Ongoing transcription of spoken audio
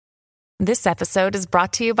This episode is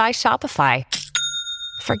brought to you by Shopify.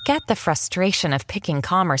 Forget the frustration of picking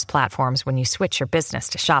commerce platforms when you switch your business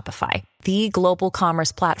to Shopify, the global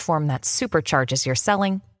commerce platform that supercharges your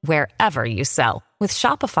selling wherever you sell. With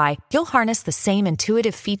Shopify, you'll harness the same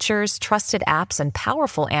intuitive features, trusted apps, and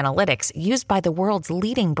powerful analytics used by the world's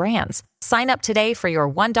leading brands. Sign up today for your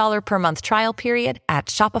 $1 per month trial period at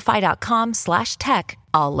shopify.com/tech,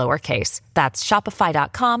 all lowercase. That's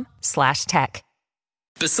shopify.com/tech.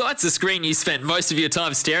 Besides the screen you spent most of your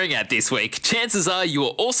time staring at this week, chances are you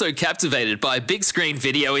are also captivated by a big screen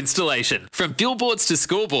video installation. From billboards to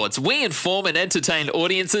scoreboards, we inform and entertain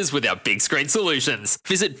audiences with our big screen solutions.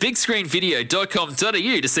 Visit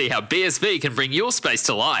bigscreenvideo.com.au to see how BSV can bring your space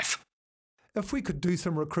to life. If we could do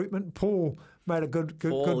some recruitment, Paul made a good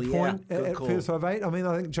point at first 5'8". I mean,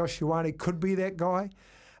 I think Josh Ioane could be that guy.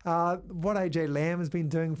 What AJ Lamb has been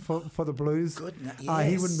doing for the Blues,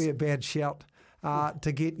 he wouldn't be a bad shout.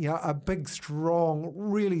 To get a big, strong,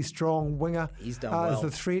 really strong winger. He's done well. As a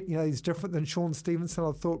threat. He's different than Sean Stevenson.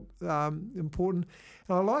 I thought important.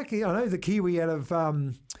 And I like. I know he's a Kiwi out of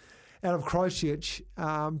Christchurch,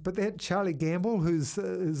 but that Charlie Gamble, who's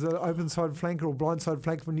an open side flanker or blind side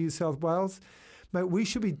flanker for New South Wales, mate, we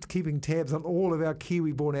should be keeping tabs on all of our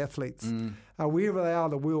Kiwi-born athletes, wherever they are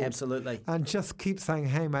in the world. Absolutely. And just keep saying,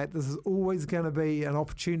 hey, mate, this is always going to be an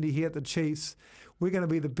opportunity here at the Chiefs. We're going to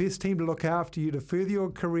be the best team to look after you to further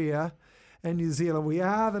your career in New Zealand. We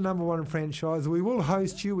are the number one franchise. We will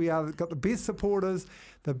host you. We have got the best supporters,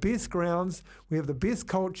 the best grounds. We have the best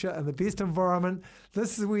culture and the best environment.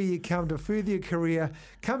 This is where you come to further your career.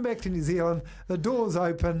 Come back to New Zealand. The door's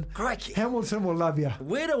open. Crikey. Hamilton will love you.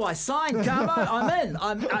 Where do I sign, Kamo? I'm in.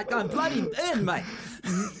 I'm bloody in, mate.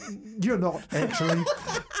 You're not, actually.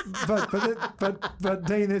 but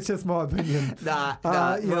Dean, that's just my opinion.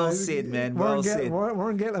 Well said, man. Well said.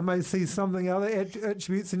 Warren Gatland may see something other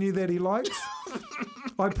attributes in you that he likes.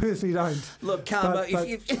 I personally don't. Look, Kamo,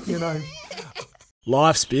 if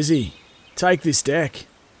Life's busy. Take this deck.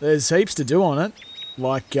 There's heaps to do on it,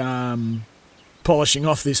 like polishing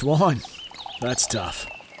off this wine. That's tough.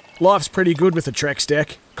 Life's pretty good with a Trex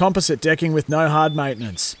deck. Composite decking with no hard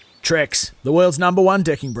maintenance. Trex, the world's #1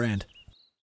 decking brand.